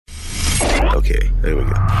Okay, there we go.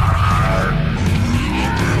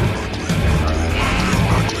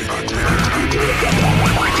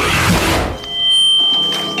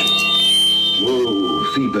 Whoa,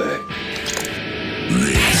 feedback.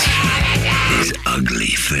 This is Ugly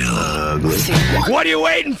Phil. What are you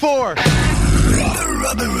waiting for? The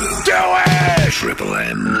Rubber Room. Do it! Triple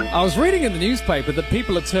M. I was reading in the newspaper that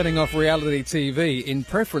people are turning off reality TV in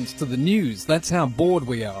preference to the news. That's how bored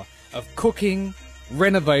we are of cooking,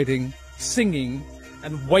 renovating, singing,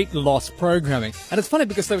 and weight loss programming. And it's funny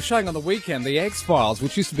because they were showing on the weekend the X-Files,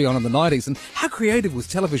 which used to be on in the 90s, and how creative was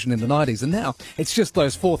television in the 90s, and now it's just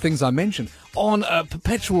those four things I mentioned on a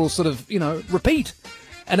perpetual sort of, repeat.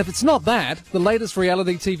 And if it's not that, the latest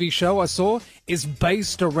reality TV show I saw is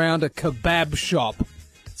based around a kebab shop.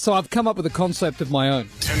 So I've come up with a concept of my own.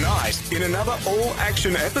 Tonight, in another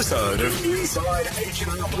all-action episode of Inside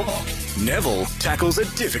H&R Block, Neville tackles a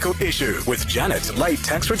difficult issue with Janet's late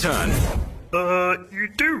tax return. You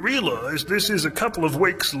do realise this is a couple of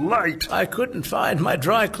weeks late? I couldn't find my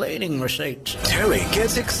dry cleaning receipts. Terry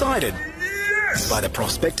gets excited by the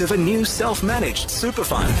prospect of a new self-managed super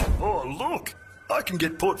fund. Oh, look! I can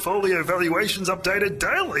get portfolio valuations updated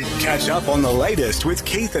daily. Catch up on the latest with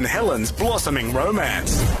Keith and Helen's blossoming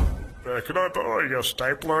romance. Can I borrow your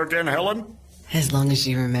stapler again, Helen? As long as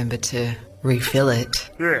you remember to refill it.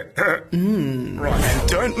 Yeah. Right. And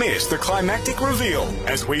don't miss the climactic reveal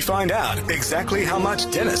as we find out exactly how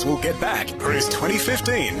much Dennis will get back for his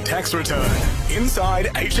 2015 tax return.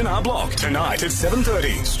 Inside H&R Block tonight at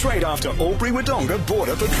 7:30, straight after Albury-Wodonga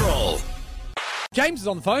Border Patrol. James is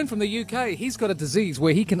on the phone from the UK. He's got a disease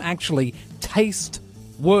where he can actually taste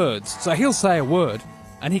words. So he'll say a word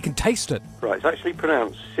and he can taste it. Right, it's actually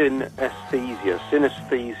pronounced synesthesia.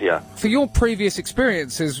 For your previous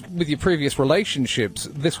experiences with your previous relationships,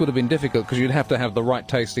 this would have been difficult because you'd have to have the right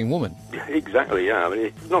tasting woman. Exactly, yeah. I mean,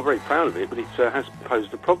 it's not very proud of it, but it has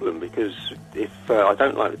posed a problem because if I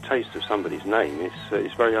don't like the taste of somebody's name,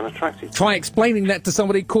 it's very unattractive. Try explaining that to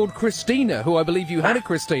somebody called Christina, who I believe you had a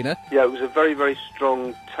Christina. Yeah, it was a very, very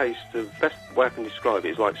strong taste of, best way I can describe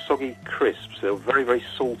it is like soggy crisps. They were very, very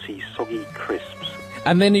salty, soggy crisps.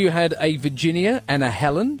 And then you had a Virginia and a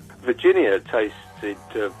Helen. Virginia tasted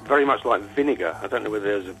very much like vinegar. I don't know whether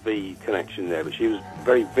there's a V connection there, but she was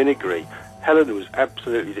very vinegary. Helen was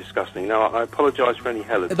absolutely disgusting. Now, I apologise for any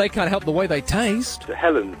Helen. They can't help the way they taste.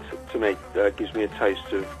 Helen, to me, gives me a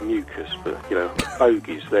taste of mucus, but,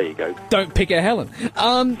 bogies, there you go. Don't pick a Helen.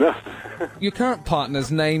 Your current partner's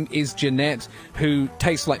name is Jeanette, who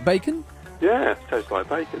tastes like bacon? Yeah, tastes like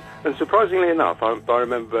bacon. And surprisingly enough, I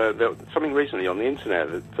remember there was something recently on the internet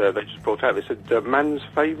that they just brought out. They said man's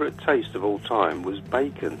favourite taste of all time was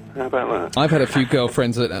bacon. How about that? I've had a few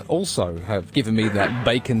girlfriends that also have given me that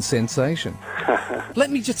bacon sensation. Let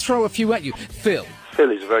me just throw a few at you. Phil. Phil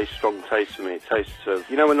is a very strong taste for me. It tastes of,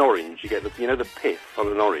 an orange, you get the pith on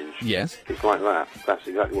an orange? Yes. It's like that. That's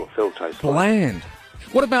exactly what Phil tastes like. Bland.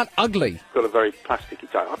 What about ugly? Got a very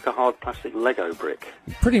plasticky taste, like a hard plastic Lego brick.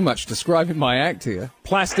 Pretty much describing my act here.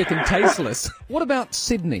 Plastic and tasteless. What about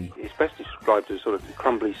Sydney? It's best described as sort of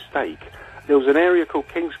crumbly steak. There was an area called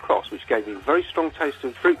King's Cross which gave me a very strong taste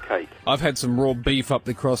of fruitcake. I've had some raw beef up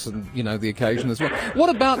the cross and, the occasion as well. What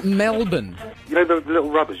about Melbourne? The little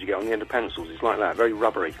rubbers you get on the end of pencils, it's like that, very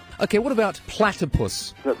rubbery. Okay, what about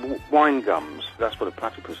platypus? Wine gums, that's what a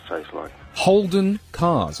platypus tastes like. Holden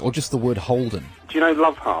cars, or just the word Holden? Do you know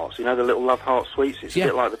Love Hearts? You know the little Love Heart sweets? It's a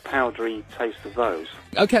bit like the powdery taste of those.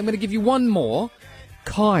 Okay, I'm going to give you one more.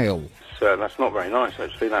 Kyle. So that's not very nice,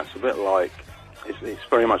 actually. That's a bit like... It's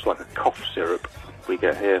very much like a cough syrup we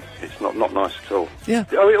get here. It's not nice at all. Yeah.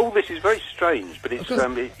 I mean, all this is very strange, but it's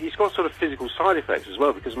got sort of physical side effects as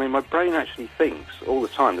well, because, my brain actually thinks all the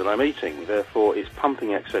time that I'm eating, therefore it's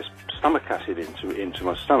pumping excess stomach acid into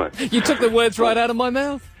my stomach. You took the words right out of my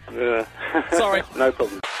mouth. Sorry. No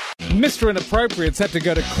problem. Mr. Inappropriate's had to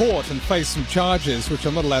go to court and face some charges, which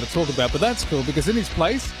I'm not allowed to talk about, but that's cool, because in his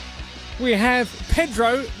place, we have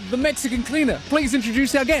Pedro, the Mexican cleaner. Please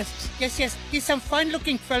introduce our guests. Yes, he's some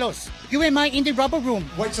fine-looking fellows. You and I in the rubber room.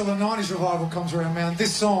 Wait till the 90s revival comes around, man.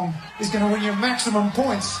 This song is going to win you maximum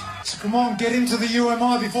points. So come on, get into the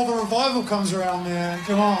UMI before the revival comes around, man.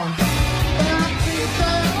 Come on.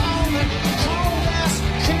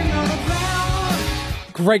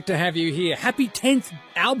 Great to have you here. Happy 10th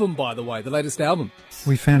album, by the way, the latest album.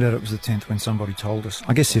 We found out it was the 10th when somebody told us.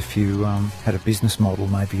 I guess if you had a business model,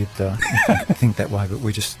 maybe you'd think that way, but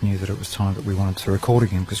we just knew that it was time that we wanted to record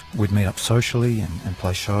again because we'd meet up socially and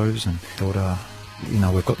play shows and thought, you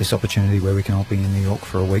know, we've got this opportunity where we can all be in New York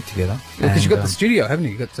for a week together. Because you've got the studio, haven't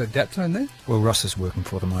you? You've got Daptone there? Well, Russ is working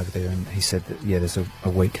for them over there, and he said that, yeah, there's a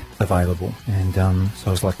week available. And so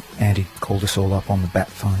I was like, Andy called us all up on the bat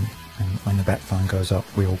phone. And when the bat phone goes up,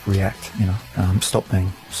 we all react, you know, stop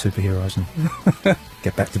being superheroes and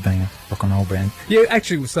get back to being a rock and roll band. You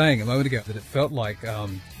actually were saying a moment ago that it felt like,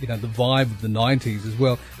 you know, the vibe of the 90s as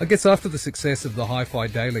well. I guess after the success of the Hi-Fi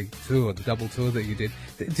Daily tour, the double tour that you did,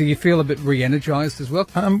 do you feel a bit re-energised as well?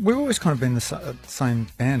 We've always kind of been the same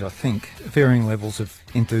band, I think. Varying levels of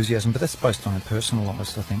enthusiasm, but that's based on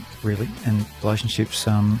personalised, I think, really, and relationships.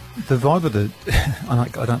 The vibe of the...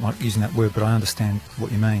 I don't like using that word, but I understand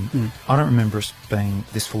what you mean. I don't remember us being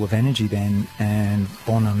this full of energy then, and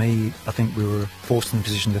Bon Ami, I think we were forced in a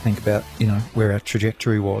position to think about, you know, where our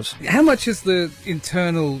trajectory was. How much has the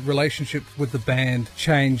internal relationship with the band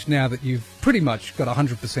changed now that you've pretty much got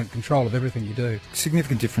 100% control of everything you do?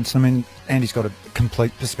 Significant difference. I mean, Andy's got a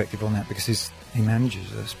complete perspective on that because he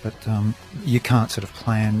manages us, but you can't sort of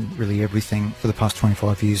plan really everything. For the past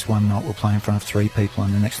 25 years, one night we'll play in front of 3 people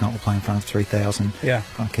and the next night we'll play in front of 3,000. Yeah.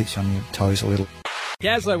 Kind of keeps you on your toes a little.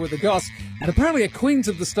 Gazzo with the Goss, and apparently a Queens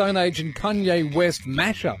of the Stone Age and Kanye West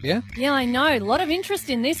mashup, yeah? Yeah, I know. A lot of interest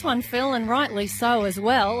in this one, Phil, and rightly so as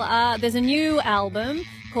well. There's a new album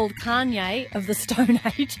called Kanye of the Stone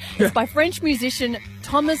Age. It's by French musician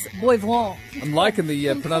Thomas Boivron. I'm liking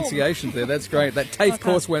the pronunciation there. That's great. That TAFE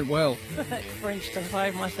course went well. French to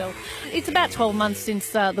save myself. It's about 12 months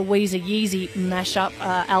since the Weezer Yeezy mashup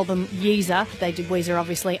album Yeezer. They did Weezer,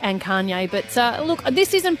 obviously, and Kanye. But look,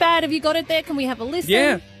 this isn't bad. Have you got it there? Can we have a listen?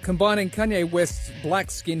 Yeah. Combining Kanye West's Black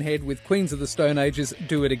Skinhead with Queens of the Stone Age's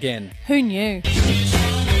Do It Again. Who knew?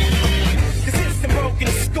 Broken,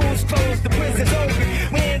 the school's closed, the prison's open.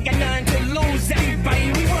 We ain't got nothing to lose.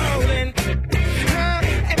 Everybody we rolling,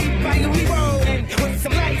 everybody we rolling. With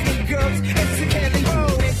some lightning girls, accidentally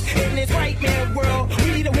rolling. In this white man world,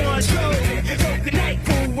 we the ones rolling. So good night,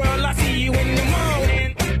 cool world. I'll see you in the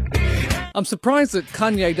morning. I'm surprised that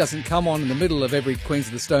Kanye doesn't come on in the middle of every Queens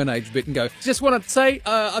of the Stone Age bit and go, just want to say,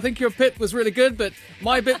 I think your bit was really good, but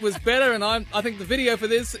my bit was better, and I think the video for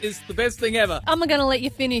this is the best thing ever. I'm going to let you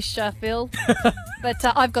finish, Phil. But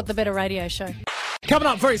I've got the better radio show. Coming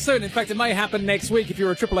up very soon. In fact, it may happen next week. If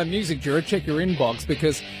you're a Triple M music juror, check your inbox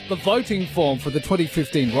because the voting form for the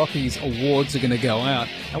 2015 Rockies Awards are going to go out.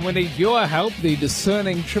 And we need your help, the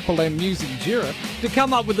discerning Triple M music juror, to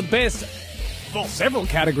come up with the best... well, several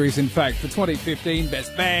categories, in fact, for 2015,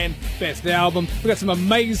 Best Band, Best Album. We've got some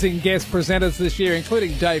amazing guest presenters this year,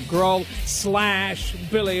 including Dave Grohl, Slash,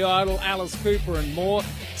 Billy Idol, Alice Cooper, and more.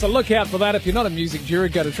 So look out for that. If you're not a music juror,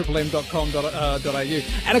 go to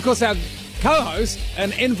triplem.com.au. And, of course, our co-host,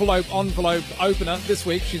 an envelope opener this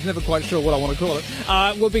week, she's never quite sure what I want to call it,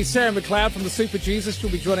 will be Sarah McLeod from the Super Jesus. She'll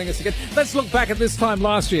be joining us again. Let's look back at this time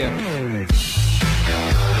last year.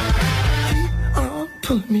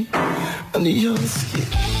 Put me under your skin.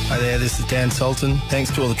 Hi there, this is Dan Sultan.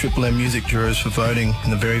 Thanks to all the Triple M music jurors for voting in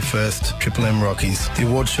the very first Triple M Rockies, the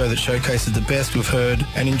award show that showcases the best we've heard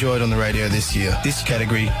and enjoyed on the radio this year. This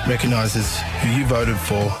category recognises who you voted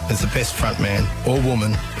for as the best frontman or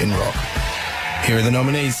woman in rock. Here are the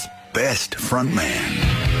nominees. Best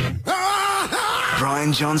Frontman.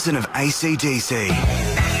 Brian Johnson of AC/DC.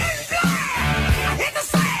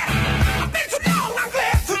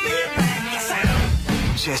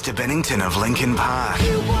 Chester Bennington of Linkin Park.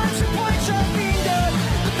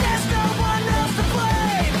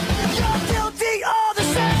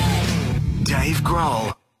 Dave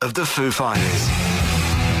Grohl of the Foo Fighters.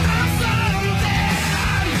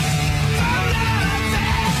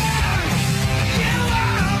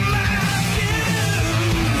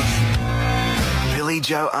 Billy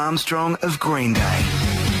Joe Armstrong of Green Day.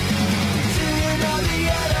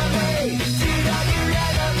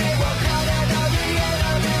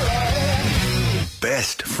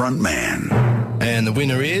 Best Frontman. And the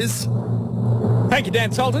winner is... Thank you,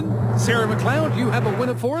 Dan Sultan. Sarah McLeod, you have a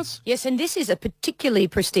winner for us? Yes, and this is a particularly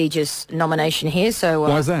prestigious nomination here. So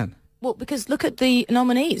why is that? Well, because look at the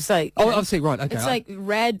nominees. Like, I see, right, okay. It's like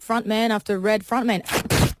red frontman after red frontman.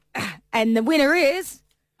 And the winner is,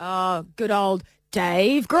 good old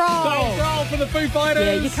Dave Grohl. Dave Grohl for the Foo Fighters.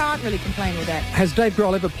 Yeah, you can't really complain with that. Has Dave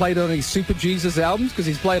Grohl ever played on any Super Jesus albums? Because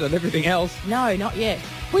he's played on everything else. No, not yet.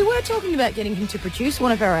 We were talking about getting him to produce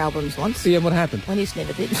one of our albums once. Yeah, what happened? When he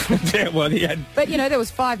snevered it. Yeah, well, he had... But, you know, there was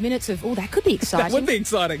 5 minutes of, that could be exciting. That would be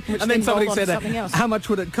exciting. And then somebody said, how much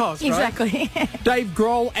would it cost, exactly. Right? Dave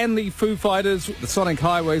Grohl and the Foo Fighters, the Sonic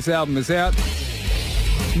Highways album is out.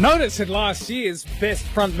 Notice in last year's Best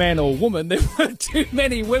Frontman or Woman, there were too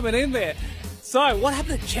many women in there. So, what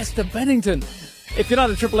happened to Chester Bennington? If you're not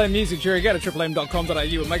a Triple M music jury, go to triplem.com.au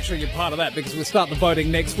and make sure you're part of that because we'll start the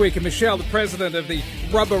voting next week. And Michelle, the president of the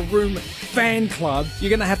Rubber Room Fan Club, you're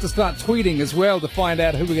going to have to start tweeting as well to find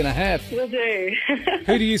out who we're going to have. Will do.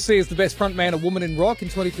 Who do you see as the best frontman or woman in rock in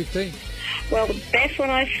 2015? Well, the best one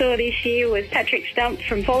I saw this year was Patrick Stump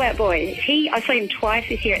from Fall Out Boy. I saw him twice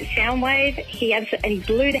this year at Soundwave. He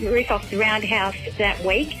blew the roof off the Roundhouse that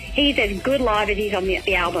week. He's as good live as he's on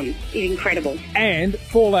the album. He's incredible. And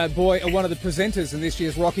Fall Out Boy are one of the presenters in this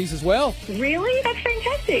year's Rockies as well. Really? That's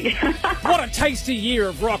fantastic. What a tasty year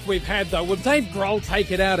of rock we've had, though. Will Dave Grohl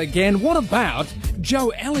take it out again? What about Joe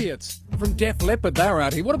Elliott from Def Leppard? They're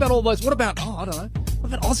out here. What about all those? What about, I don't know,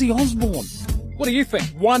 what about Ozzy Osbourne? What do you think?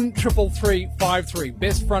 1-333-53.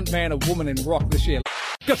 Best frontman or woman in rock this year.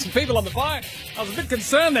 Got some people on the phone. I was a bit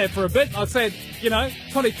concerned there for a bit. I said,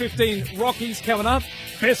 2015 Rockies coming up.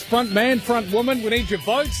 Best frontman, front woman. We need your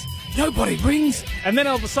votes. Nobody rings. And then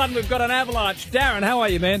all of a sudden we've got an avalanche. Darren, how are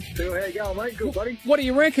you, man? Phil, how you going, mate? Good, buddy. What do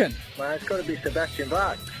you reckon? Well, it's got to be Sebastian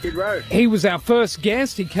Bach, Skid Row. He was our first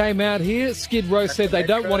guest. He came out here. Skid Row said they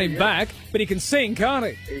don't want him back, but he can sing, can't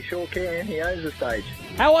he? He sure can. He owns the stage.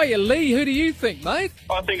 How are you, Lee? Who do you think, mate?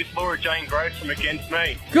 I think it's Laura Jane Gross from Against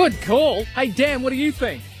Me. Good call. Hey, Dan, what do you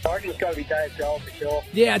think? I reckon it's got to be Dave Grohl for sure.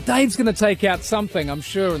 Yeah, Dave's going to take out something, I'm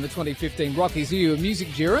sure, in the 2015 Rockies. Are you a music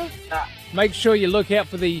juror? Nah. Make sure you look out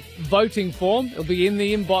for the voting form. It'll be in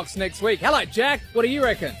the inbox next week. Hello, Jack. What do you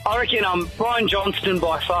reckon? I reckon Brian Johnston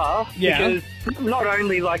by far. Yeah. Because not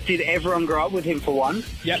only did everyone grow up with him for one.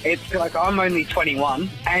 Yep. It's I'm only 21,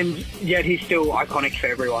 and yet he's still iconic for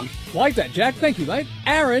everyone. Like that, Jack. Thank you, mate.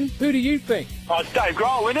 Aaron, who do you think? Oh, it's Dave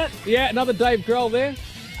Grohl, isn't it? Yeah, another Dave Grohl there.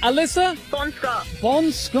 Alyssa? Bon Scott.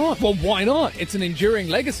 Bon Scott. Well, why not? It's an enduring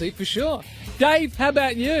legacy for sure. Dave, how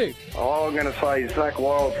about you? Oh, I'm going to say Zach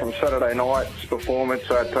Wilde from Saturday night's performance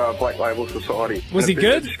at Black Label Society. Was he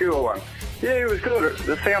good? School one. Yeah, it was good.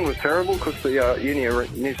 The sound was terrible because the Uni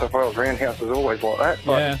of New South Wales Roundhouse is always like that.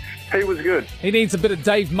 But yeah. He was good. He needs a bit of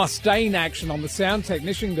Dave Mustaine action on the sound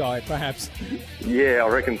technician guy, perhaps. Yeah, I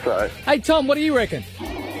reckon so. Hey, Tom, what do you reckon?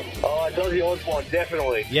 Oh, it's Ozzy Osbourne,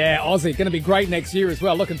 definitely. Yeah, Ozzy. Going to be great next year as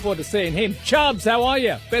well. Looking forward to seeing him. Chubbs, how are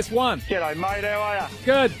you? Best one. G'day, mate. How are you?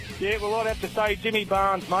 Good. Yeah, well, I'd have to say Jimmy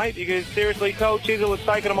Barnes, mate, because seriously, Cold Chisel has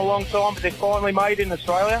taken them a long time, but they're finally made in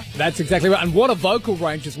Australia. That's exactly right. And what a vocal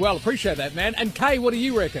range as well. Appreciate that, man. And Kay, what do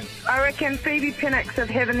you reckon? I reckon Phoebe Pinnock of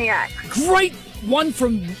Heavenly Axe. Great one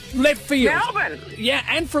from left field. Melbourne. Yeah,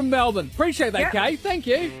 and from Melbourne. Appreciate that, Yep. Kay. Thank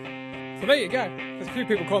you. So there you go. There's a few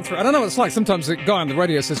people calling through. I don't know what it's like. Sometimes a guy on the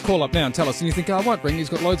radio says, call up now and tell us. And you think, oh, I won't ring. He's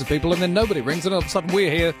got loads of people. And then nobody rings. And all of a sudden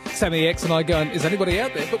we're here, Sammy X and I going, is anybody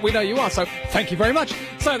out there? But we know you are. So thank you very much.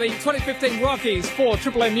 So the 2015 Rockies for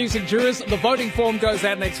Triple M Music Jurors. The voting form goes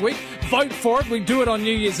out next week. Vote for it. We do it on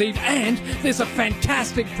New Year's Eve. And there's a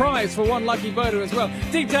fantastic prize for one lucky voter as well.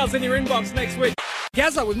 Details in your inbox next week.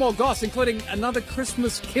 Gazzo with more Goss, including another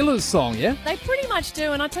Christmas Killers song, yeah? They pretty much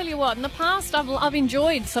do, and I tell you what, in the past I've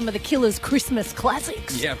enjoyed some of the Killers' Christmas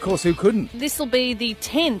classics. Yeah, of course, who couldn't? This will be the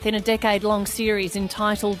 10th in a decade-long series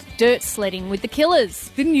entitled Dirt Sledding with the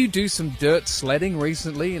Killers. Didn't you do some dirt sledding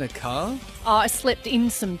recently in a car? Oh, I slept in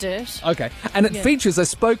some dirt. Okay, and it features a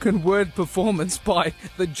spoken word performance by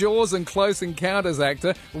the Jaws and Close Encounters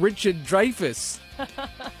actor Richard Dreyfuss.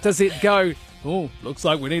 Does it go... Oh, looks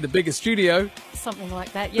like we need a bigger studio. Something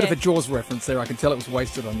like that, yeah. Bit of a Jaws reference there. I can tell it was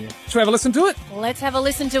wasted on you. Should we have a listen to it? Let's have a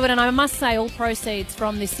listen to it. And I must say, all proceeds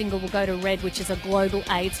from this single will go to RED, which is a global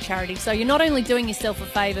AIDS charity. So you're not only doing yourself a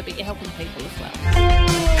favour, but you're helping people as well.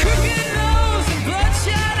 Crooked nose and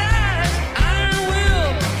bloodshot eyes, iron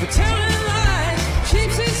will, for telling lies,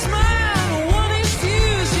 keeps a smile, one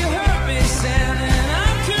excuse, you hurt me, Sam, and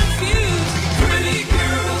I'm confused. Pretty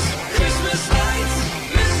girls, Christmas lights,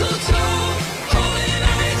 mistletoe.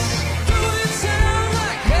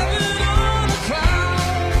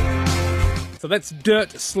 So that's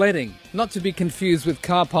dirt sledding, not to be confused with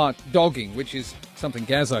car park dogging, which is something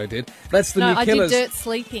Gazzo did. That's the new Killers. I did dirt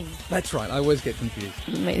sleeping. That's right, I always get confused.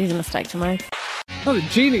 It is a mistake to make. Not a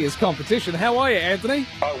genius competition. How are you, Anthony?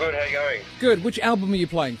 I'm good, how you going? Good. Which album are you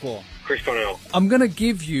playing for? Chris Cornell. I'm going to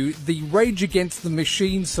give you the Rage Against the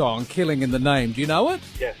Machine song, Killing in the Name. Do you know it?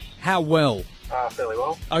 Yes. How well? Fairly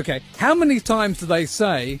well. Okay. How many times do they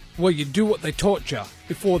say, well, you do what they taught you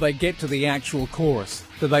before they get to the actual chorus?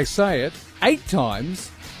 Do they say it 8 times,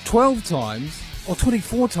 12 times, or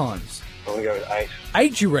 24 times? I'm going to go with 8.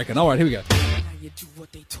 8, you reckon? All right, here we go. Now you do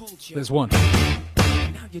what they told you. There's 1.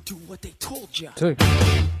 Now you do what they told you. 2.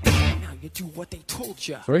 Now you do what they told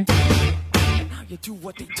you. 3. Now you do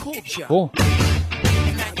what they told you. 4.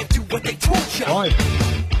 Now you do what they told you. 5.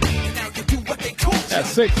 Now you do what they told you. That's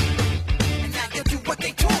 6. Now you do what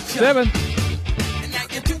they told you. 7.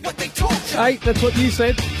 8, that's what you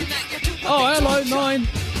said. Oh, hello, 9.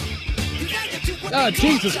 Oh,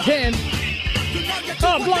 Jesus, 10.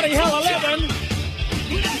 Oh, bloody hell, 11.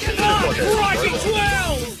 Oh, crikey,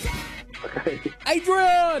 12.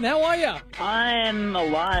 Adrian, how are you? I am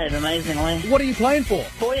alive, amazingly. What are you playing for?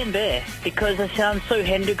 Boy and Bear, because I sound so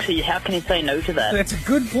Hendrixy. How can you say no to that? That's a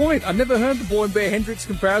good point. I've never heard the Boy and Bear Hendrix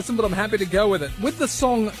comparison, but I'm happy to go with it. With the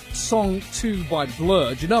Song 2 by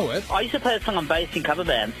Blur, do you know it? I used to play a song on bass in cover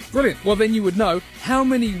bands. Brilliant. Well, then you would know how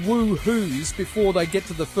many woo-hoos before they get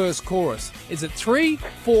to the first chorus. Is it 3,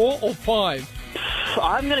 4, or 5?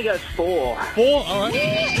 I'm going to go 4. 4? All right.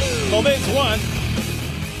 Well, there's 1.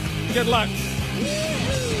 Good luck.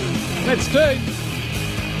 That's 2.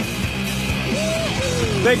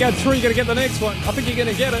 There you go, 3. You're going to get the next one. I think you're going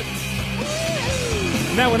to get it.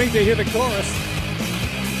 Now we need to hear the chorus.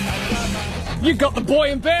 You got the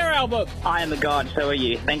Boy and Bear album. I am a god, so are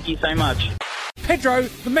you. Thank you so much. Pedro,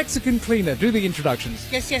 the Mexican cleaner, do the introductions.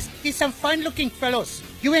 Yes, these some fine-looking fellows.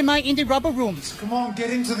 UMI in the rubber rooms. Come on, get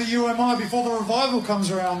into the UMI before the revival comes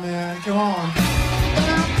around, man. Come on.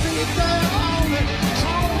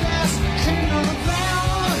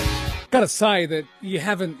 Gotta say that you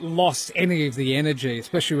haven't lost any of the energy,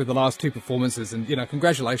 especially with the last 2 performances, and,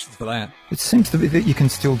 congratulations for that. It seems to be that you can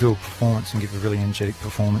still do a performance and give a really energetic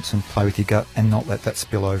performance and play with your gut and not let that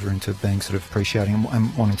spill over into being sort of appreciating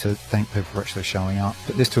and wanting to thank people for actually showing up.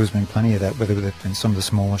 But this tour has been plenty of that, whether they've been some of the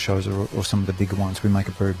smaller shows or some of the bigger ones. We make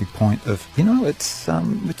a very big point of,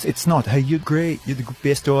 it's not, hey, you're great, you're the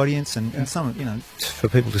best audience, and some, for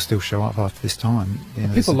people to still show up after this time.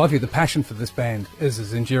 People love you. The passion for this band is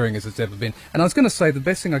as enduring as it's ever been. And I was going to say, the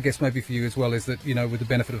best thing, I guess, maybe for you as well is that, with the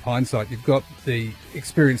benefit of hindsight, you've got the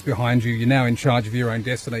experience behind you. You're now in charge of your own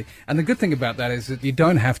destiny. And the good thing about that is that you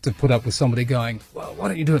don't have to put up with somebody going, well, why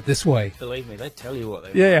don't you do it this way? Believe me, they tell you what they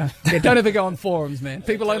want. Yeah, don't ever go on forums, man.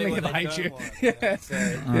 People only ever hate you.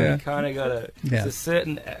 You kind of got to, there's a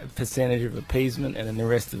certain percentage of appeasement, and then the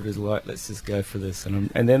rest of it is like, let's just go for this. And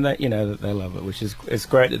then they love it, which is, it's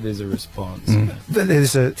great that there's a response. But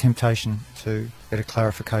there's a temptation to get a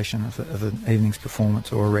clarification of an evening's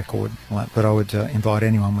performance or a record. But I would invite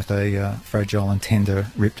anyone with a fragile and tender,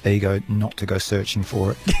 ripped ego not to go searching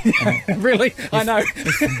for it. Really? I know.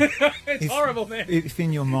 It's horrible, man. If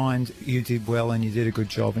in your mind you did well and you did a good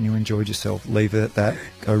job and you enjoyed yourself, leave it at that.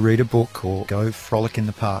 Go read a book or go frolic in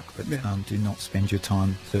the park, but do not spend your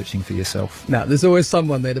time searching for yourself. No, there's always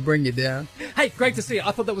someone there to bring you down. Hey, great to see you.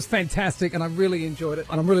 I thought that was fantastic, and I really enjoyed it.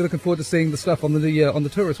 And I'm really looking forward to seeing the stuff on the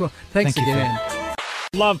tour as well. Thanks Thank you, again.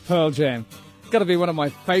 Love Pearl Jam. Got to be one of my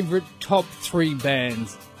favourite top 3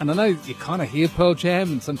 bands. And I know you kind of hear Pearl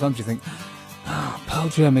Jam, and sometimes you think, Pearl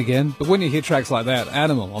Jam again. But when you hear tracks like that,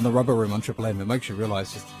 Animal on the Rubber Room on Triple M, it makes you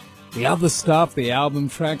realise just the other stuff, the album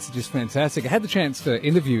tracks are just fantastic. I had the chance to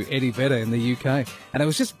interview Eddie Vedder in the UK, and it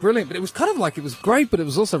was just brilliant. But it was kind of like, it was great, but it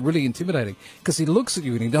was also really intimidating, because he looks at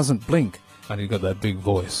you and he doesn't blink, and he's got that big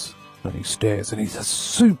voice, and he stares, and he's a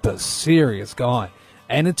super serious guy.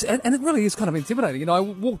 And it really is kind of intimidating. I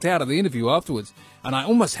walked out of the interview afterwards, and I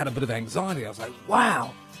almost had a bit of anxiety. I was like,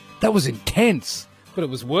 wow, that was intense, but it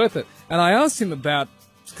was worth it. And I asked him about,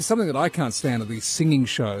 because something that I can't stand are these singing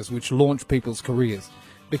shows which launch people's careers,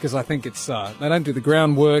 because I think it's they don't do the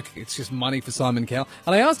groundwork, it's just money for Simon Cowell.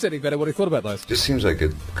 And I asked Eddie Vedder what he thought about those. Just seems like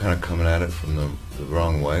it kind of coming at it from the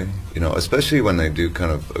wrong way, especially when they do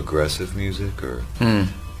kind of aggressive music or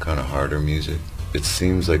kind of harder music. It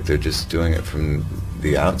seems like they're just doing it from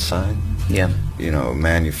the outside. Yeah.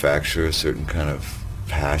 Manufacture a certain kind of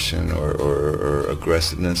passion or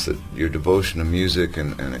aggressiveness, that your devotion to music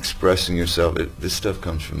and expressing yourself, this stuff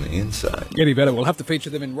comes from the inside. Eddie Vedder, we'll have to feature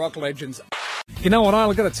them in Rock Legends. You know what,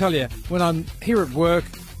 I've got to tell you, when I'm here at work,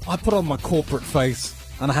 I put on my corporate face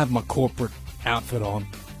and I have my corporate outfit on,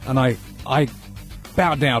 and I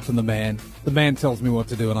bow down to the man. The man tells me what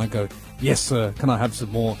to do, and I go, yes, sir, can I have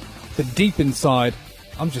some more? But deep inside,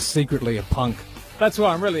 I'm just secretly a punk. That's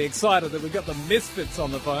why I'm really excited that we've got the Misfits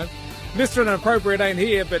on the phone. Mr. Inappropriate ain't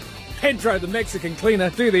here, but Pedro, the Mexican cleaner,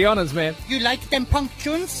 do the honors, man. You like them punk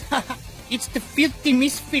tunes? It's the filthy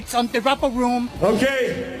Misfits on the Rubber Room.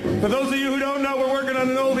 Okay, for those of you who don't know, we're working on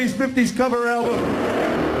an oldies 50s cover album.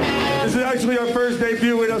 This is actually our first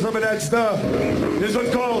debut with some of that stuff. This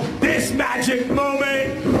one's called This Magic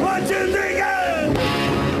Moment. 1, 2, 3, go!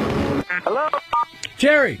 Hello?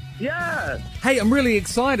 Jerry. Yeah. Hey, I'm really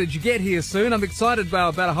excited you get here soon. I'm excited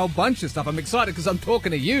about a whole bunch of stuff. I'm excited because I'm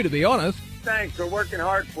talking to you, to be honest. thanks. We're working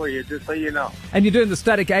hard for you, just so you know. And you're doing the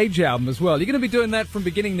Static Age album as well. You're going to be doing that from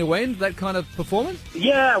beginning to end, that kind of performance?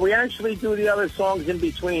 Yeah, we actually do the other songs in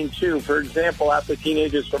between, too. For example, after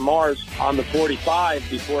Teenagers from Mars on the 45,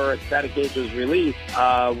 before Static Age was released,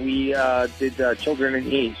 we did Children in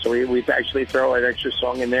Heat. So we actually throw an extra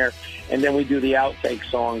song in there. And then we do the outtake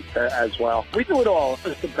songs as well. We do it all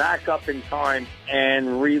just to back up in time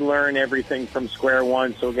and relearn everything from square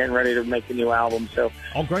one. So getting ready to make a new album. So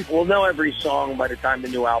great. We'll know every song by the time the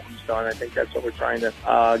new album's done. I think that's what we're trying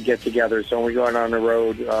to get together. So when we go out on the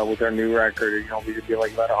road with our new record, we could do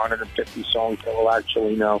like about 150 songs that we'll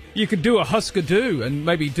actually know. You could do a Husker Du and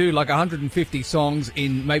maybe do like 150 songs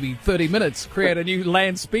in maybe 30 minutes, create a new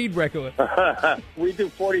land speed record. We do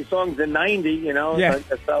 40 songs in 90, Yeah.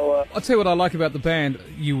 So, I'll tell you what I like about the band.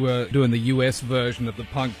 You were doing the US version of the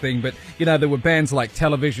punk thing, but, there were bands like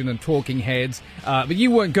Television and Talking Heads, but you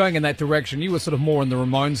weren't going in that direction. You were sort of more in the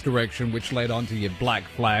Ramones direction, which led on to your Black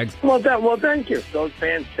Flags. Well, thank you. Those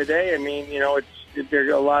bands today,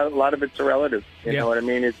 there's a lot of it's relative. You know what I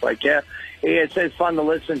mean? It's like, it's fun to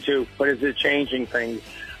listen to, but is it changing things?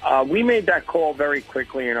 We made that call very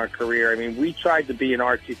quickly in our career. We tried to be an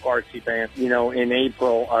artsy-fartsy band, in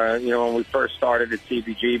April, when we first started at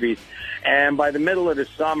CBGB's. And by the middle of the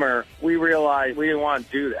summer, we realized we didn't want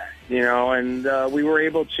to do that, and we were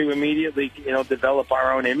able to immediately, develop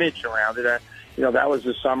our own image around it. That was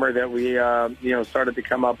the summer that we, started to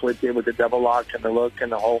come up with the Devil Lock and the look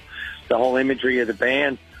and the whole imagery of the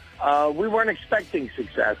band. We weren't expecting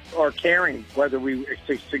success or caring whether we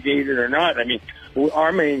succeeded or not.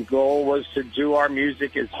 Our main goal was to do our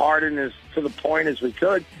music as hard and as to the point as we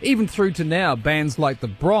could. Even through to now, bands like the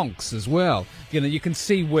Bronx as well. You can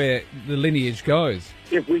see where the lineage goes.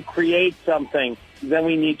 If we create something, then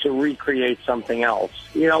we need to recreate something else.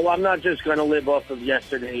 I'm not just going to live off of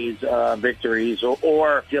yesterday's victories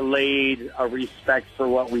or delayed respect for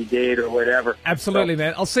what we did or whatever. Absolutely,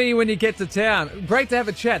 man. I'll see you when you get to town. Great to have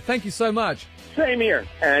a chat. Thank you so much. Same here.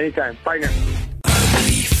 Anytime. Bye now.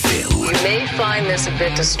 You may find this a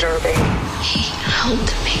bit disturbing. He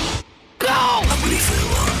helped me. Go! Ugly Phil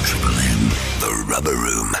on Triple M, The Rubber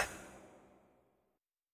Room.